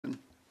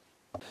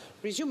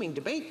Resuming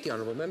debate, the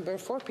honourable member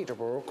for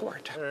Peterborough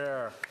Court.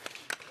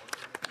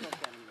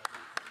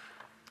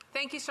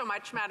 Thank you so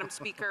much, Madam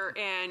Speaker,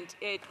 and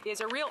it is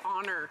a real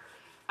honour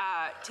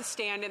to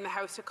stand in the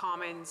House of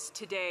Commons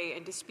today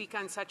and to speak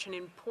on such an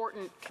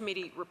important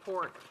committee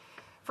report.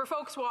 For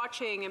folks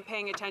watching and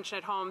paying attention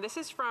at home, this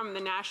is from the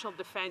National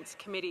Defence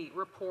Committee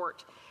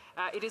report.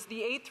 It is the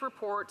 8th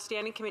report,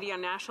 Standing Committee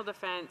on National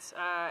Defence,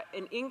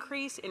 an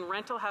increase in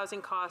rental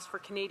housing costs for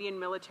Canadian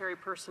military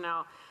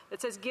personnel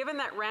that says, given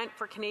that rent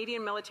for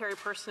Canadian military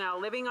personnel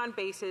living on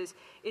bases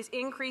is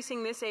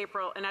increasing this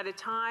April and at a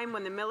time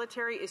when the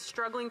military is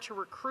struggling to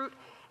recruit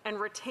and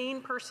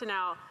retain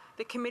personnel,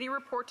 the committee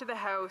report to the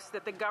House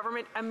that the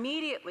government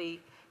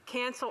immediately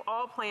cancel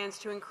all plans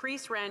to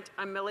increase rent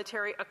on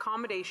military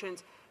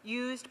accommodations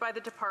used by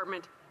the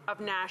Department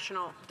of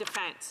National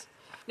Defence.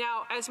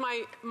 Now, as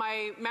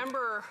my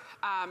member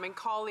and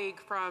colleague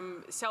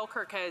from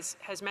Selkirk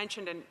has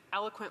mentioned and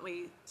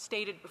eloquently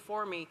stated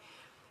before me,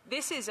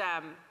 this is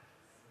a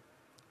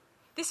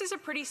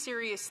pretty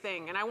serious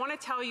thing, and I want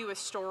to tell you a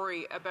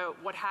story about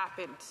what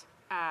happened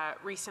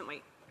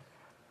recently.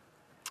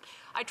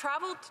 I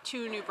traveled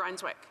to New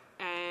Brunswick,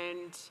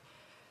 and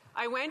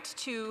I went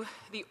to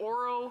the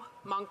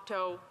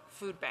Oro-Moncton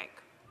Food Bank.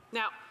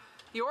 Now,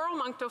 the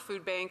Oro-Moncton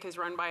Food Bank is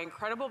run by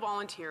incredible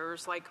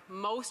volunteers, like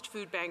most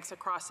food banks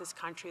across this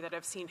country that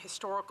have seen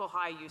historical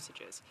high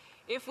usages.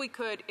 If we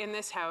could, in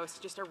this House,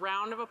 just a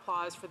round of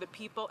applause for the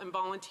people and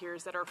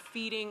volunteers that are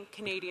feeding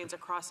Canadians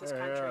across this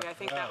country, I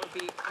think that would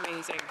be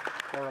amazing.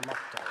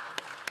 Oro-Moncton.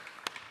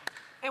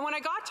 And when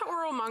I got to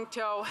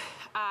Oro-Moncton,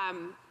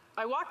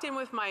 I walked in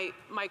with my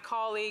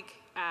colleague,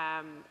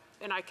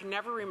 and I can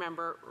never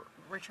remember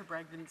Richard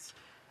Bregden's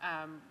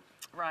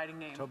riding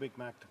name. Tobik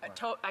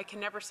Maktaquak. I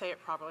can never say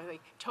it properly.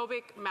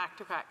 Tobik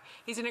Maktaquak.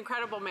 He's an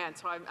incredible man,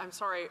 so I'm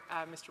sorry,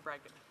 Mr.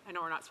 Bregden. I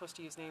know we're not supposed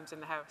to use names in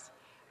the House.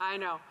 I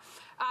know.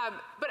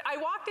 But I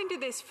walked into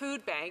this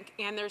food bank,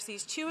 and there's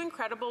these two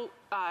incredible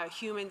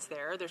humans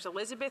there. There's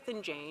Elizabeth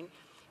and Jane.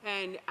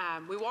 And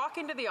we walk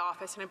into the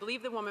office, and I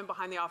believe the woman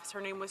behind the office,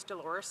 her name was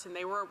Dolores, and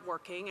they were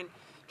working. And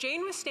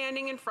Jane was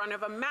standing in front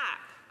of a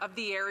map of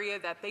the area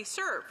that they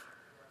serve.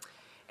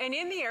 And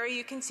in the area,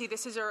 you can see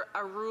this is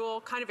a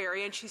rural kind of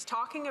area, and she's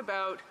talking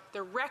about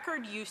the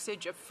record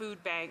usage of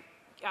food bank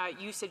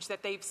usage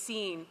that they've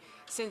seen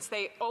since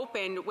they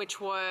opened, which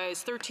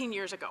was 13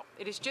 years ago.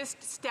 It has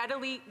just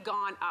steadily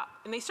gone up.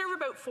 And they serve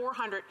about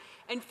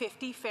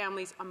 450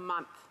 families a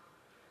month,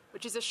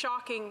 which is a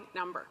shocking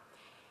number.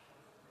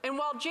 And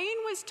while Jane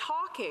was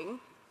talking,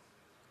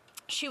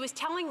 she was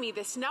telling me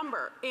this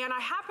number, and I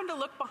happened to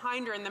look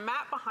behind her, and the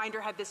map behind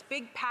her had this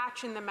big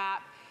patch in the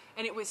map,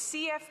 and it was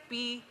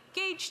CFB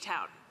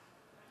Gagetown.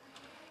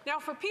 Now,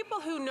 for people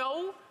who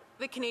know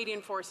the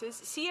Canadian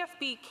Forces,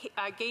 CFB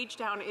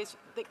Gagetown is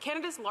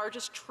Canada's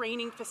largest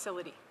training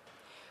facility.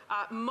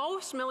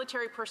 Most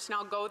military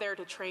personnel go there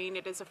to train.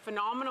 It is a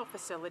phenomenal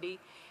facility.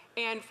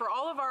 And for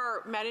all of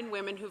our men and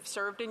women who've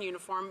served in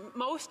uniform,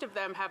 most of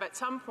them have at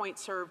some point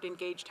served in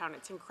Gagetown.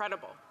 It's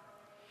incredible.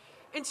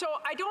 And so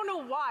I don't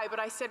know why, but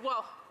I said,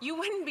 well, you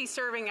wouldn't be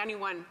serving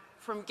anyone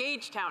from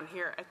Gagetown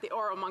here at the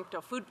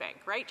Oro-Moncton Food Bank,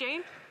 right,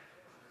 Jane?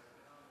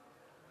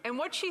 And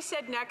what she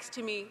said next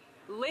to me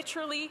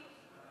literally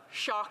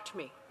shocked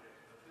me.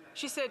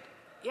 She said,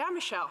 yeah,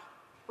 Michelle,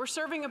 we're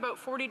serving about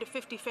 40 to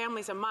 50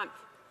 families a month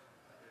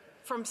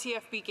from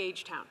CFB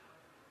Gagetown.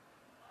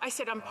 I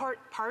said,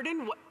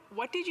 pardon,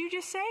 what did you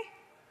just say?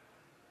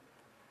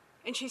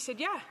 And she said,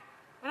 yeah.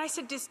 And I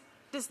said,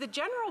 does the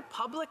general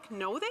public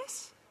know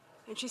this?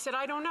 And she said,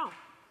 I don't know.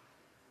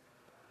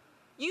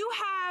 You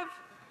have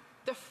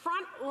the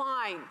front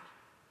line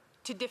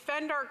to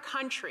defend our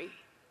country,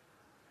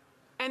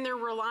 and they're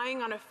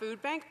relying on a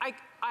food bank.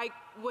 I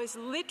was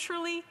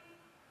literally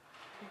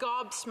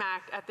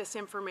gobsmacked at this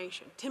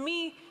information. To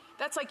me,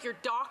 that's like your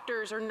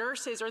doctors or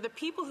nurses or the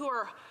people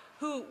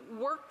who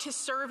work to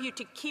serve you,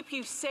 to keep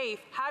you safe,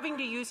 having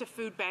to use a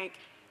food bank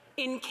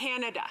in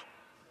Canada,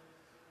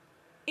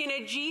 in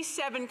a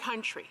G7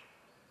 country.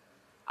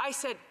 I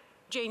said,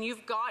 Jane,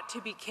 you've got to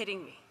be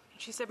kidding me.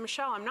 And she said,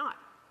 Michelle, I'm not.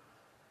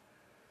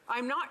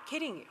 I'm not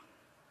kidding you.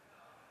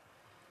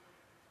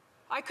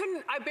 I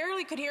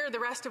barely could hear the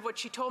rest of what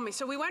she told me.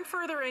 So we went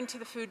further into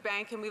the food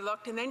bank and we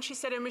looked, and then she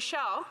said, and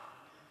Michelle,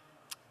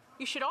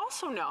 you should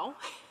also know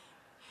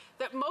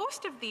that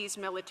most of these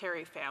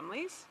military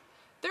families,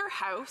 their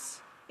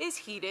house is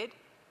heated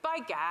by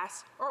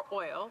gas or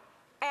oil,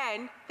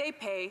 and they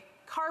pay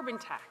carbon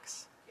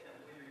tax.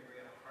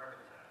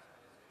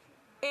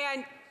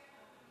 And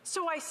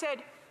so I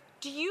said,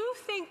 do you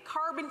think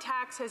carbon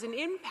tax has an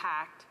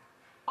impact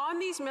on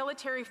these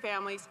military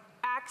families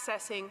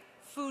accessing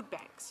food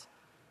banks?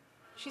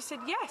 She said,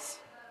 yes.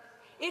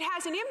 It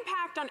has an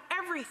impact on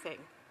everything,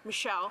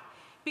 Michelle,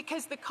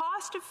 because the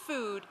cost of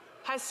food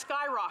has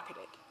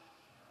skyrocketed.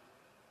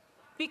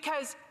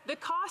 Because the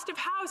cost of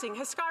housing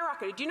has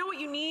skyrocketed. Do you know what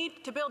you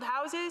need to build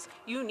houses?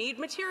 You need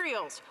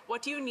materials.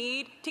 What do you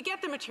need to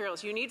get the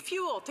materials? You need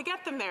fuel to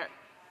get them there.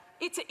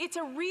 It's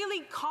a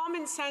really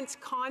common sense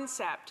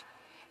concept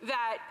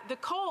that the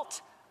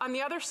cult on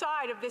the other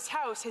side of this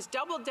House has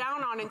doubled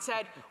down on and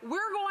said,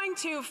 we're going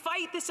to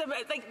fight this.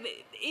 Like,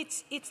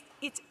 it's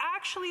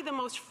actually the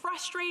most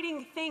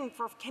frustrating thing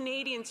for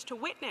Canadians to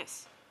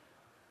witness.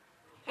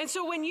 And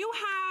so when you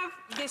have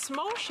this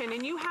motion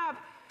and you have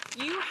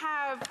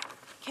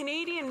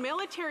Canadian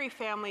military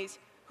families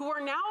who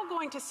are now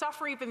going to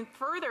suffer even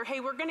further, hey,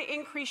 we're going to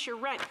increase your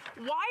rent.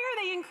 Why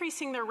are they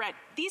increasing their rent?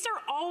 These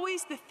are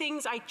always the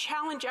things I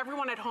challenge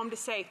everyone at home to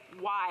say,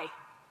 why?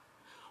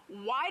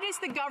 Why does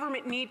the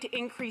government need to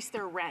increase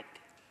their rent?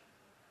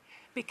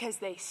 Because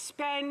they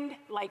spend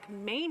like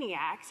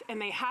maniacs and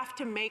they have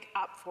to make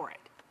up for it.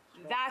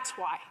 That's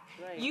why.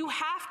 Right. You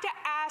have to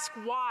ask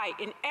why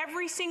in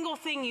every single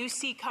thing you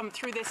see come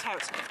through this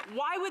House.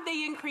 Why would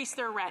they increase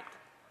their rent?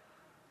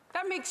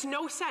 That makes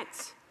no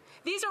sense.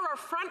 These are our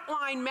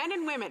frontline men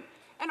and women.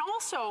 And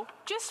also,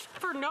 just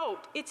for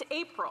note, it's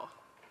April.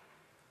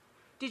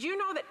 Did you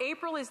know that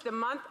April is the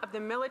month of the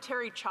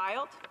military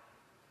child?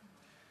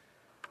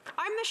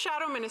 I'm the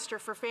Shadow Minister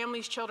for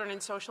Families, Children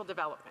and Social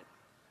Development.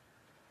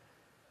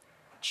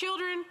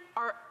 Children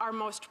are our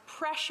most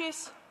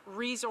precious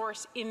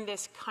resource in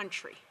this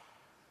country.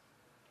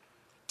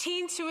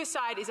 Teen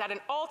suicide is at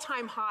an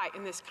all-time high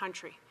in this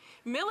country.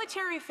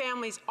 Military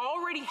families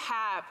already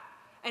have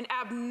an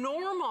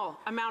abnormal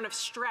amount of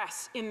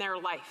stress in their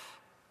life.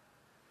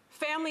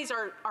 Families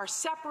are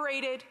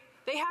separated.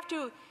 They have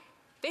to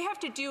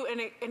do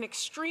an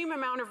extreme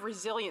amount of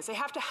resilience. They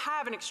have to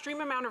have an extreme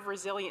amount of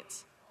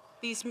resilience,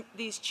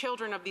 these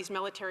children of these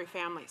military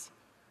families.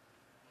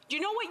 Do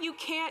you know what you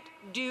can't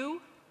do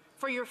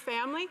for your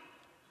family?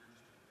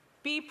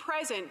 Be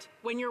present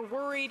when you're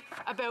worried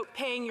about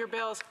paying your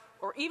bills,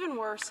 or even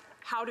worse,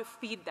 how to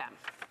feed them.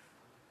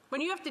 When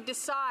you have to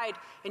decide,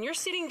 and you're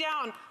sitting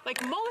down, like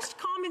most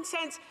common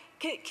sense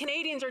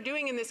Canadians are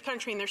doing in this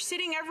country, and they're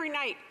sitting every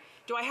night,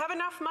 do I have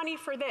enough money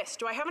for this?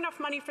 Do I have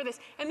enough money for this?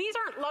 And these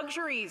aren't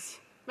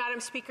luxuries, Madam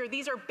Speaker,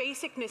 these are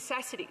basic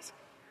necessities.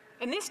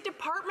 And this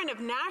Department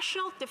of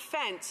National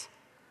Defence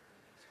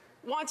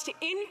wants to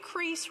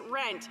increase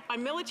rent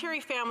on military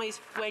families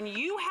when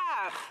you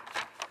have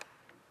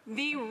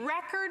the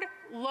record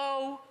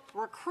low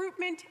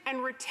recruitment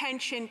and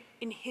retention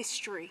in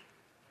history.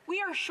 We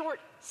are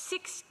short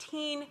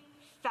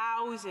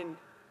 16,000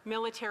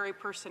 military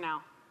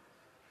personnel.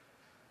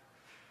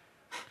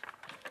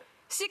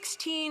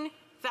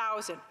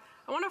 16,000.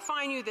 I want to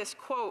find you this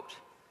quote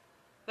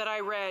that I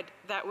read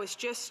that was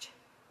just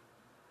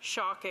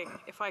shocking,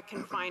 if I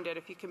can find it,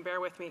 if you can bear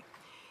with me.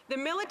 The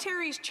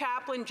military's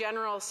chaplain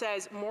general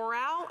says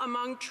morale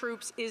among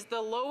troops is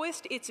the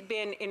lowest it's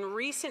been in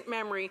recent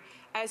memory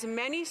as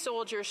many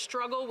soldiers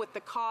struggle with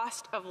the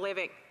cost of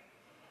living.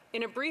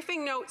 In a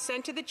briefing note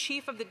sent to the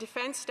Chief of the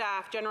Defence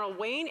Staff, General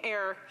Wayne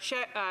Eyre,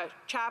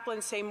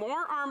 chaplains say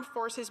more armed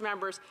forces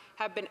members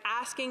have been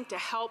asking to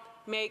help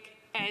make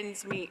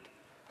ends meet.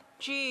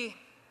 Gee,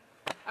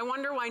 I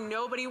wonder why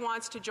nobody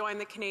wants to join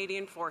the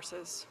Canadian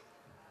Forces.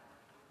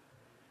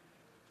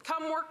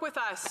 Come work with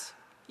us.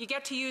 You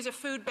get to use a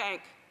food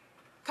bank.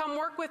 Come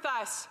work with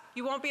us.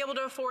 You won't be able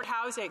to afford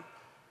housing.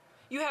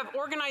 You have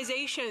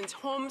organizations,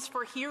 Homes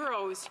for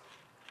Heroes,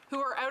 who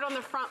are out on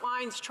the front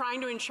lines trying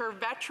to ensure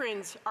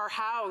veterans are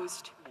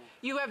housed.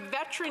 You have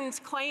veterans'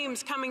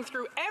 claims coming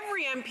through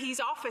every MP's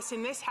office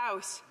in this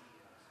House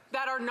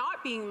that are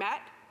not being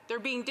met. They're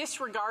being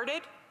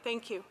disregarded.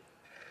 Thank you.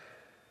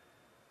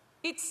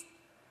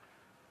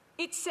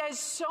 It says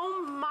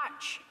so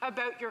much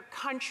about your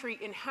country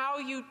and how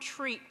you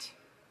treat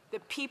the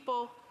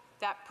people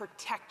that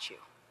protect you.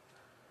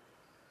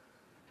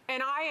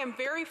 And I am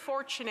very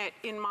fortunate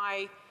in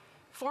my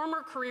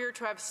former career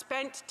to have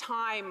spent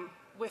time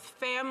with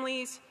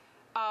families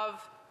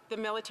of the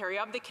military,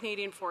 of the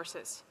Canadian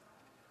Forces.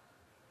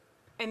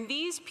 And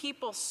these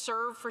people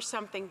serve for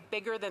something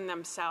bigger than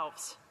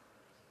themselves.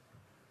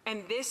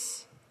 And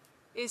this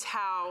is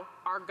how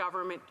our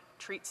government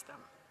treats them.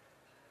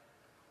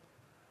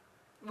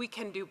 We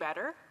can do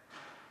better.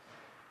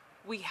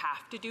 We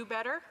have to do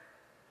better.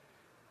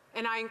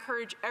 And I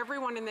encourage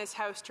everyone in this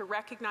House to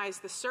recognize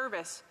the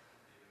service,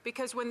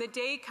 because when the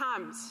day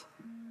comes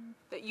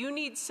that you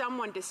need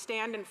someone to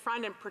stand in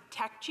front and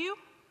protect you,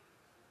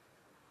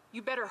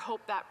 you better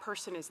hope that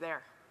person is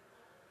there.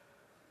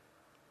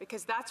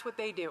 Because that's what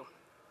they do.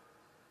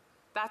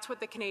 That's what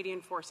the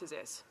Canadian Forces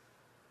is.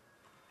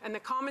 And the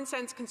Common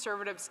Sense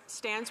Conservatives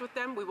stands with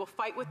them. We will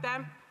fight with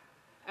them.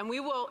 And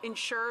we will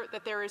ensure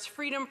that there is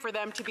freedom for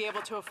them to be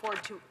able to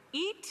afford to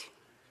eat,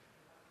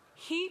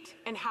 heat,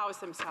 and house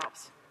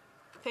themselves.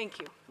 Thank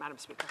you, Madam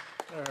Speaker.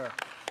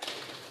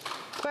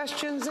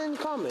 Questions and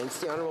comments.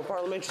 The Honourable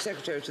Parliamentary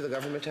Secretary to the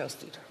Government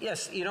House Leader.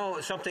 Yes, you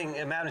know something,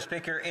 Madam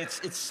Speaker,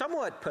 it's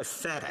somewhat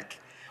pathetic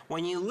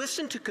when you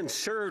listen to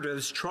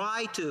Conservatives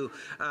try to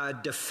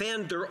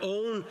defend their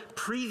own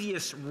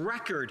previous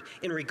record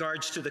in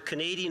regards to the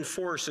Canadian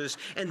Forces,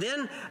 and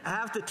then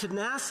have the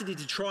tenacity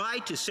to try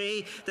to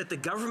say that the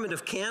Government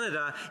of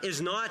Canada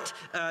is not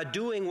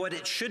doing what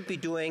it should be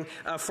doing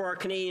for our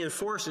Canadian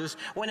Forces,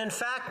 when in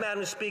fact,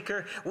 Madam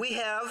Speaker, we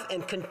have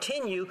and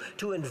continue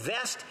to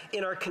invest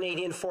in our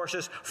Canadian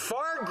Forces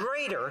far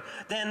greater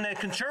than the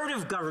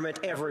Conservative government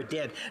ever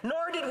did.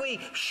 Nor did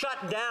we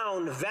shut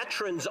down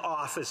veterans'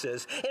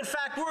 offices. In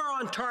fact, we're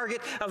on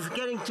target of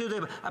getting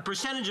to a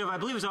percentage of, I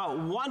believe it's about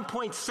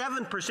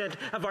 1.7%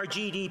 of our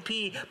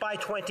GDP by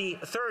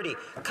 2030.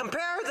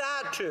 Compare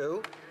that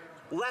to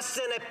less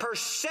than a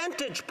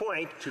percentage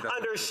point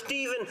under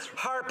Stephen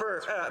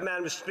Harper,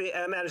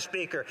 Madam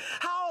Speaker.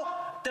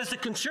 How does the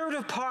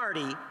Conservative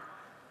Party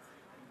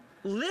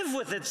live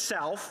with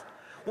itself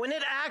when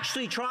it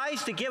actually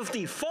tries to give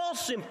the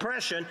false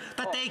impression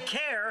that they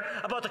care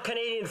about the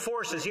Canadian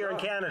Forces here in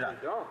Canada?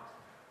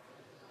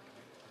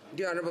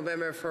 The Honourable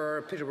Member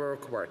for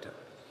Peterborough-Kawartha.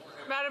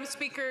 Madam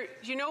Speaker,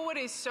 do you know what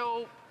is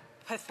so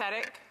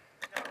pathetic?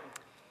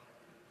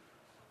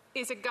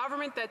 Is a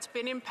government that's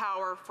been in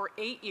power for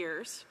 8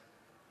 years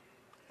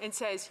and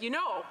says, you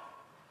know,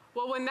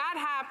 well, when that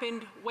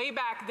happened way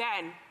back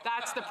then,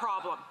 that's the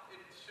problem.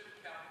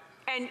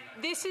 And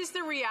this is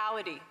the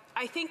reality.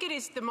 I think it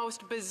is the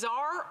most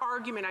bizarre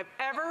argument I've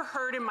ever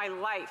heard in my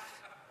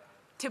life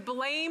to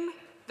blame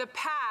the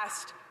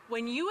past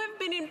when you have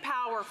been in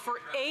power for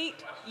 8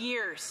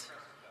 years.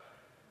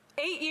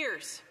 8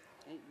 years.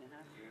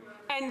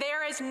 And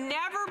there has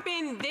never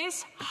been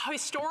this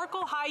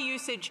historical high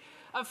usage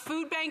of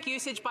food bank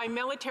usage by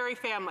military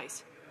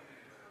families.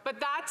 But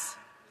that's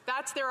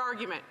their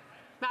argument.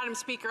 Madam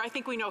Speaker, I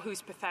think we know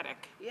who's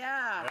pathetic.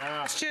 Yeah.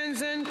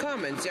 Questions and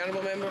comments. The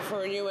Honourable Member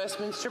for New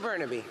Westminster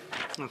Burnaby.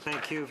 Well,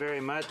 thank you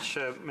very much,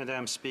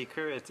 Madam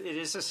Speaker. It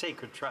is a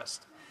sacred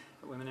trust.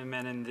 Women and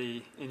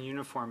men in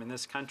uniform in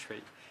this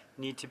country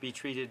need to be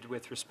treated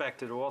with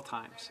respect at all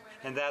times.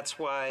 And that's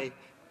why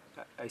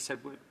I said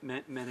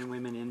men and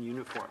women in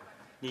uniform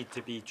need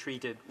to be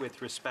treated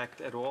with respect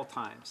at all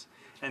times.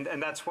 And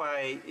that's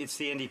why it's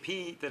the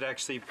NDP that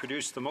actually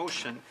produced the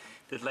motion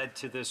that led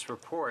to this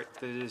report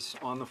that is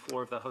on the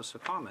floor of the House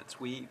of Commons.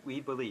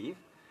 We believe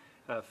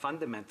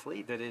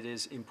fundamentally that it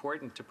is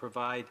important to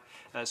provide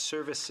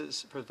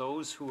services for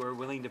those who are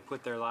willing to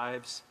put their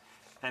lives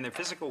and their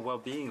physical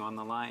well-being on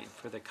the line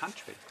for the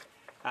country.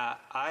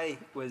 I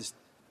was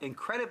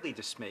incredibly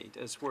dismayed,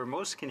 as were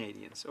most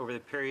Canadians, over the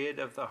period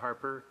of the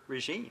Harper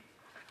regime,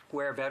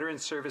 where veteran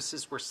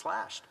services were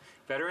slashed,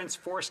 veterans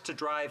forced to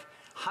drive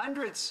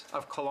hundreds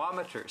of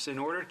kilometers in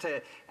order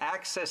to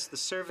access the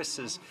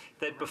services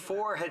that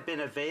before had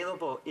been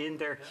available in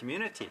their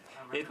community.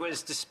 It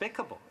was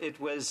despicable. It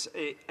was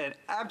an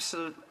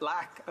absolute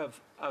lack of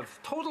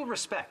total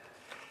respect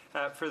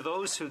for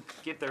those who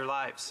give their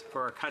lives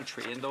for our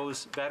country and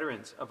those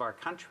veterans of our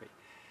country.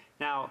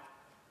 Now,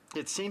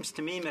 it seems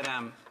to me,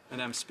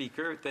 Madam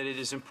Speaker, that it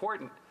is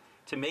important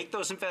to make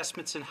those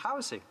investments in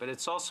housing, but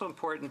it's also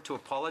important to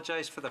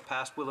apologize for the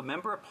past. Will a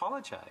member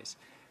apologize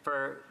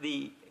for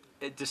the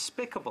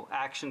despicable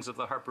actions of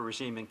the Harper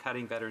regime in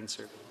cutting veteran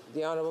service?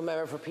 The Honourable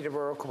Member for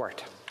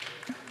Peterborough-Kawartha.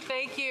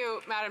 Thank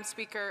you, Madam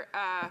Speaker.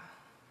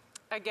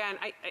 Again,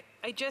 I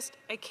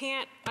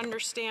can't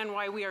understand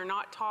why we are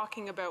not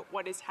talking about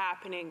what is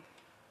happening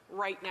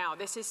right now.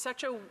 This is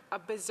such a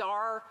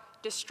bizarre,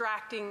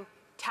 distracting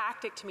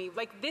tactic to me.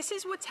 Like, this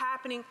is what's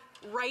happening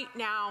right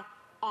now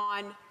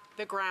on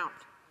the ground.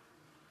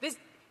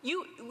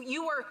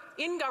 You are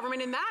in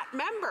government, and that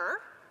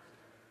member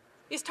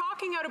is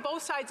talking out of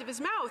both sides of his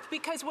mouth,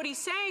 because what he's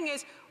saying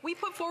is, we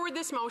put forward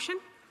this motion,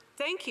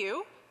 thank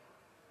you,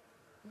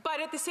 but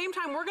at the same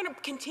time, we're going to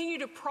continue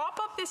to prop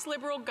up this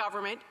Liberal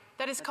government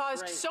that has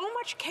caused so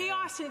much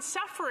chaos and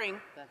suffering.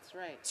 That's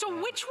right. So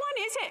which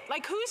one is it?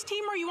 Like, whose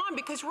team are you on?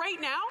 Because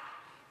right now,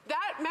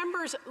 that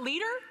member's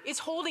leader is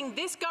holding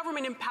this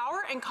government in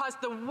power and caused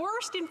the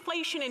worst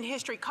inflation in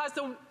history, caused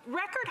the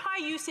record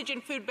high usage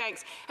in food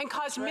banks, and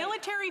caused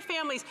military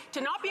families to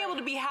not be able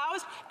to be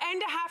housed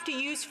and to have to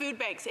use food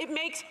banks. It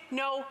makes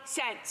no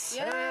sense.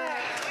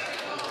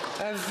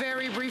 A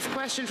very brief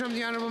question from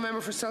the Honourable Member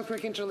for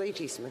Selkirk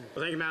Interlake Eastman.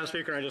 Well, thank you, Madam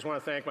Speaker. I just want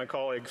to thank my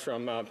colleague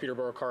from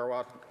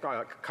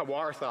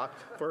Peterborough-Kawartha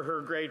for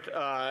her great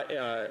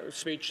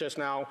speech just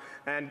now.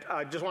 And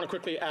I just want to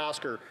quickly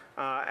ask her,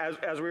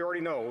 as we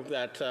already know,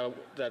 that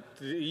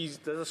these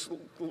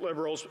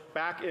Liberals,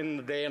 back in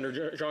the day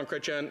under Jean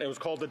Chrétien, it was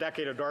called the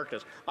Decade of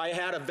Darkness. I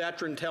had a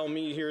veteran tell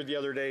me here the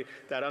other day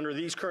that under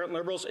these current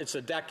Liberals, it's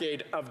a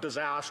decade of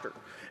disaster.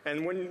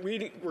 And when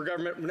we were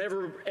government,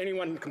 whenever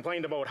anyone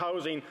complained about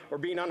housing or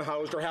being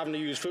unhoused or having to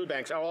use food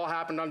banks, it all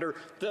happened under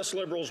this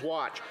Liberals'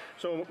 watch.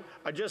 So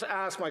I just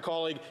asked my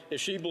colleague if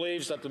she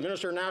believes that the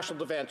Minister of National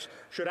Defence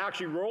should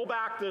actually roll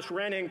back this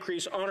rent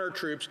increase on our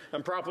troops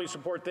and properly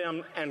support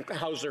them and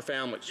house their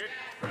families.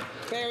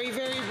 Very,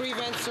 very brief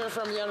answer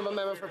from the Honourable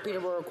Member for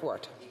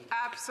Peterborough-Kawartha.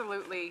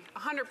 Absolutely,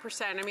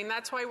 100%. I mean,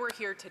 that's why we're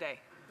here today.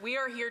 We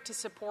are here to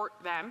support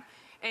them.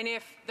 And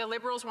if the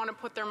Liberals want to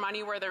put their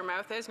money where their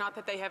mouth is, not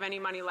that they have any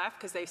money left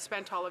because they've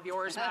spent all of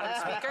yours, Madam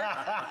Speaker,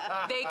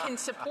 they can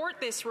support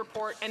this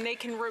report and they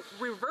can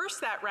reverse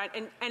that rent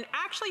and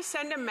actually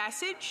send a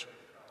message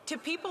to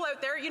people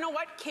out there. You know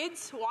what?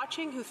 Kids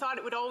watching who thought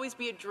it would always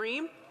be a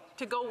dream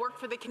to go work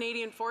for the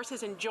Canadian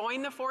Forces and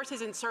join the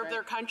forces and serve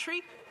their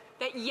country,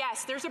 that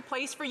yes, there's a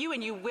place for you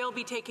and you will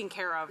be taken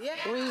care of.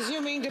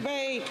 Resuming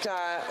debate.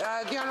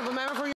 The honourable member for